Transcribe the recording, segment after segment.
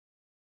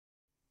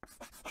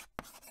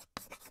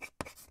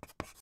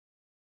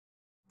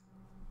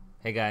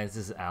Hey guys,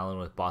 this is Alan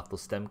with Bothell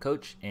STEM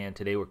Coach, and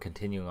today we're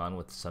continuing on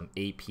with some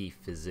AP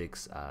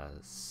Physics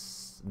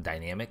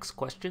dynamics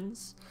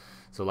questions.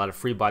 So a lot of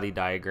free body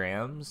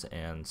diagrams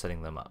and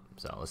setting them up.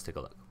 So let's take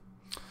a look.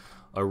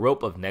 A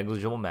rope of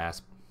negligible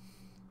mass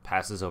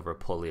passes over a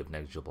pulley of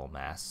negligible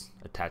mass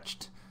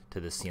attached to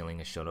the ceiling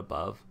as shown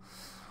above.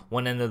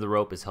 One end of the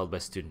rope is held by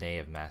student A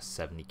of mass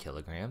 70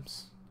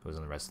 kilograms, who is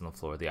on the rest of the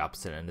floor. The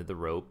opposite end of the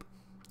rope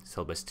is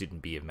held by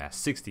student B of mass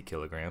 60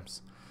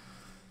 kilograms.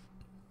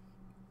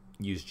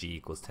 Use G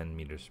equals 10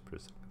 meters per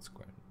second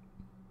squared.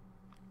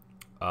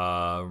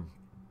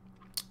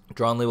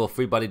 Draw and label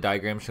free body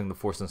diagram showing the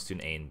force on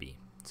student A and B.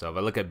 So if I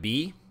look at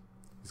B,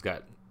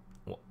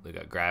 they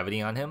got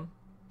gravity on him.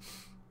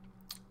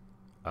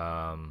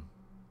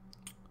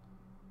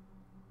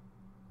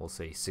 We'll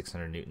say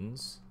 600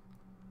 newtons.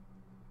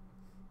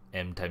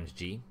 M times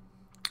G.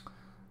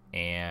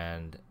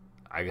 And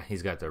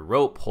he's got the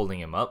rope holding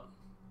him up.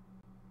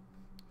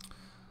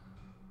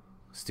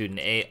 Student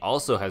A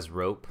also has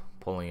rope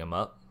pulling him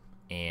up,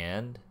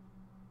 and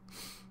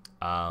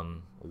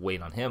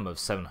weight on him of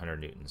 700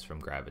 newtons from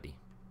gravity.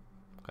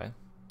 Okay,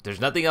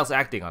 there's nothing else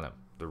acting on him.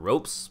 The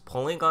rope's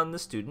pulling on the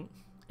student,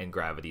 and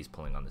gravity's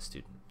pulling on the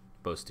student,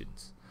 both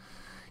students.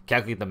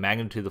 Calculate the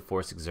magnitude of the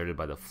force exerted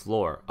by the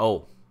floor.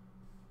 Oh,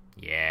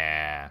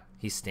 yeah,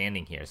 he's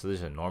standing here, so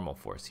there's a normal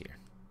force here.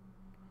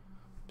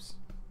 Oops.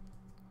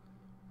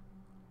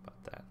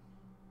 About that.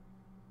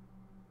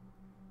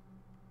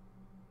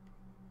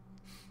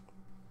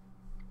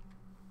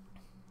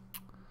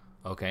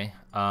 Okay,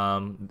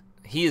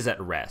 he is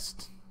at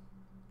rest.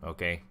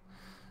 Okay,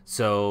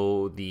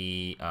 so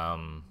the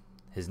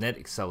his net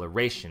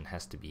acceleration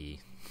has to be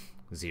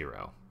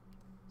 0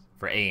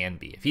 for A and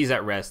B. If he's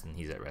at rest, then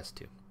he's at rest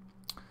too.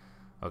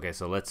 Okay,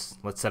 so let's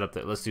set up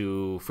let's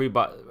do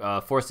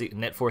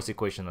net force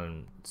equation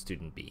on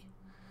student B.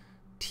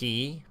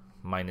 T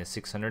minus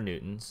 600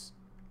 newtons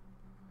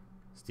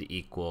is to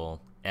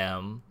equal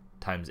M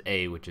times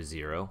A, which is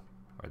 0,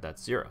 or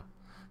that's 0.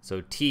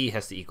 So T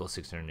has to equal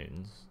 600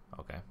 newtons.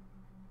 Okay.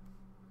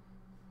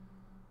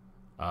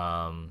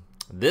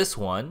 This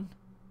one,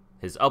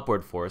 his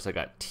upward force, I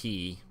got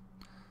T.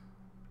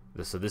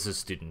 So this is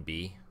student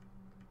B.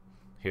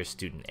 Here's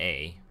student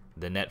A.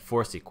 The net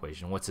force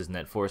equation. What's his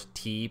net force?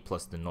 T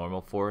plus the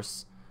normal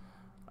force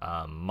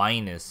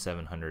minus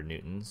 700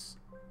 newtons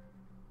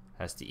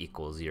has to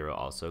equal 0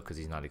 also because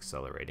he's not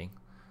accelerating.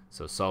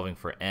 So solving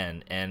for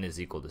N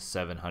is equal to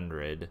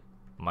 700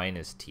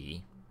 minus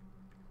T.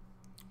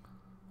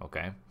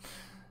 Okay.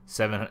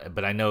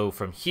 But I know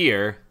from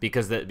here,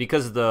 because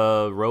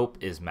the rope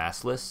is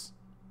massless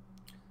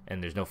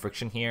and there's no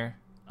friction here,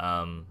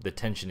 the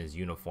tension is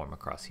uniform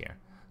across here.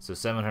 So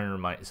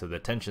 700 so the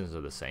tensions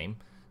are the same.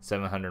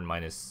 700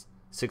 minus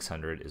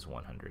 600 is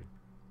 100.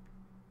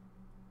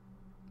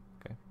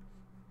 Okay.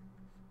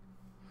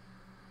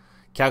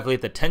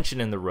 Calculate the tension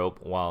in the rope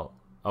while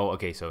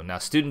so now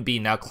student B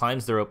now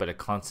climbs the rope at a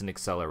constant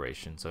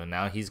acceleration. So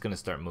now he's going to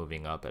start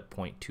moving up at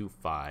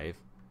 0.25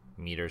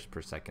 meters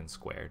per second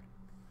squared.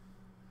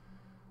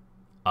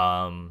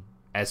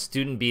 As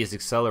student B is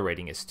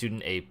accelerating, is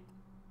student A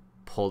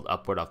pulled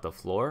upward off the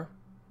floor?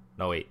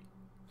 No, wait.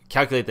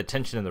 Calculate the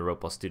tension in the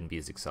rope while student B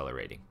is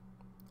accelerating.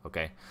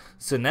 Okay,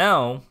 so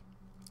now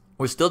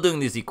we're still doing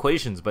these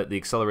equations, but the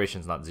acceleration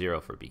is not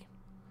 0 for B,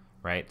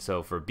 right?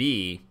 So for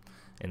B,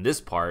 in this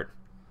part,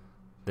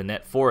 the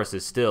net force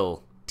is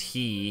still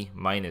T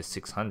minus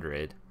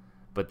 600,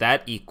 but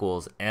that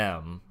equals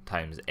M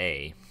times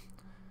A,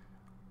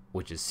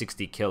 which is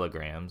 60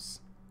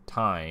 kilograms,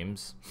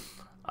 times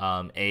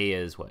A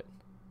is what?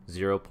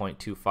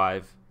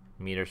 0.25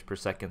 meters per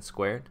second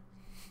squared.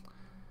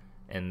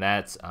 And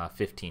that's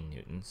 15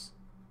 newtons.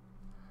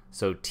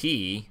 So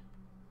T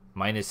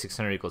minus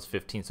 600 equals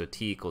 15, so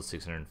T equals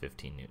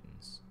 615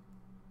 newtons.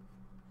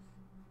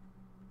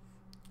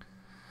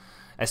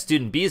 As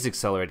student B is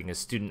accelerating, as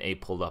student A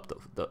pulled up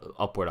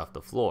upward off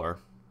the floor,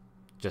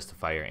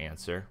 justify your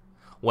answer.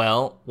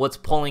 Well, what's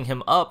pulling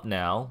him up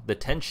now, the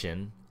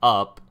tension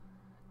up,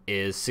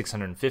 is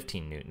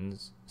 615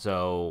 newtons.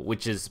 So,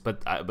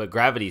 but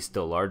gravity is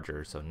still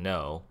larger, so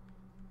no.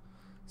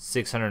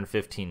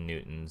 615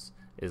 newtons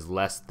is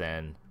less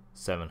than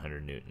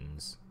 700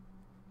 newtons.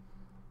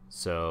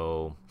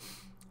 So,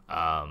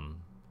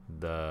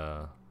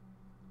 the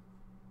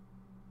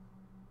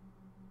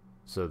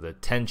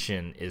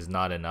tension is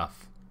not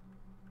enough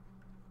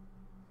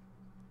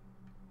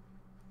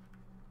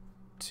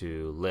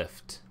to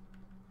lift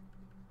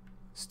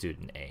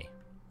student A.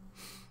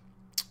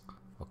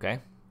 Okay.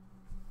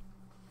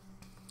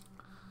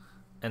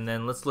 And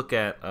then let's look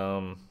at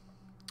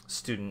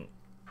let's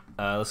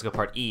look at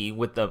part E.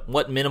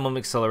 What minimum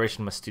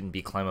acceleration must student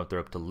B climb up the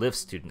rope to lift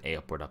student A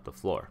upward up the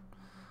floor?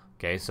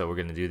 Okay, so we're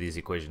going to do these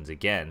equations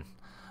again.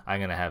 I'm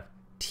going to have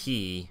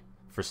T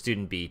for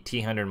student B,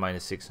 T100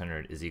 minus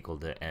 600 is equal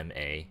to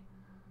MA,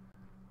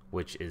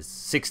 which is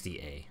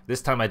 60A.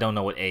 This time I don't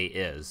know what A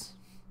is.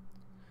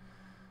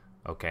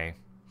 Okay.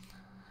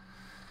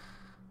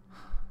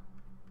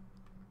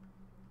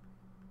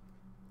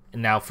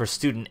 Now for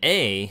student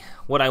A,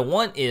 what I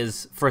want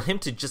is for him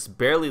to just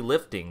barely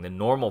lifting, the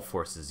normal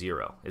force is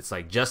 0. It's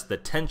like just the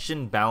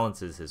tension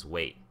balances his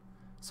weight.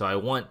 So I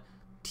want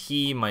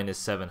T minus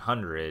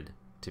 700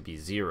 to be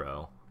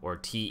 0, or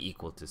T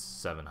equal to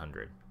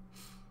 700.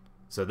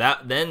 So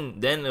that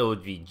then it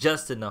would be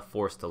just enough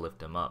force to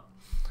lift him up.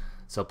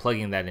 So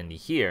plugging that into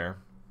here,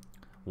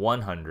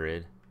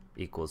 100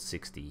 equals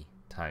 60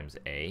 times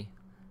A,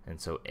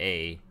 and so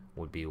A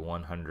would be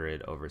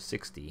 100 over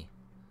 60,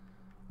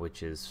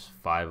 which is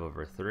 5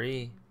 over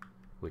 3,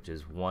 which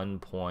is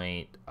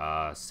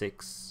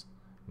 1.6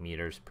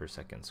 meters per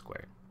second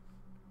squared.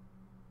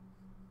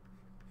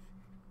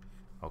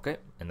 Okay,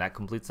 and that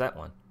completes that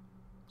one.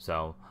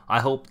 So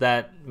I hope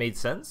that made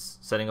sense,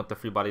 setting up the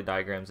free body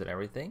diagrams and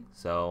everything.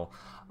 So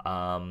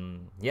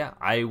yeah,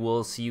 I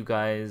will see you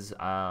guys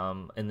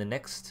in the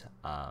next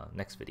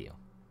video.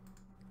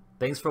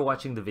 Thanks for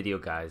watching the video,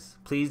 guys.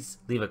 Please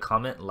leave a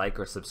comment, like,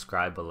 or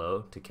subscribe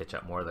below to catch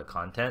up more of the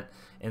content.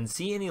 And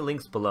see any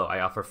links below.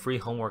 I offer free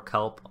homework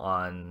help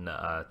on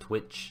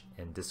Twitch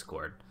and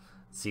Discord.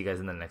 See you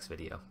guys in the next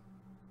video.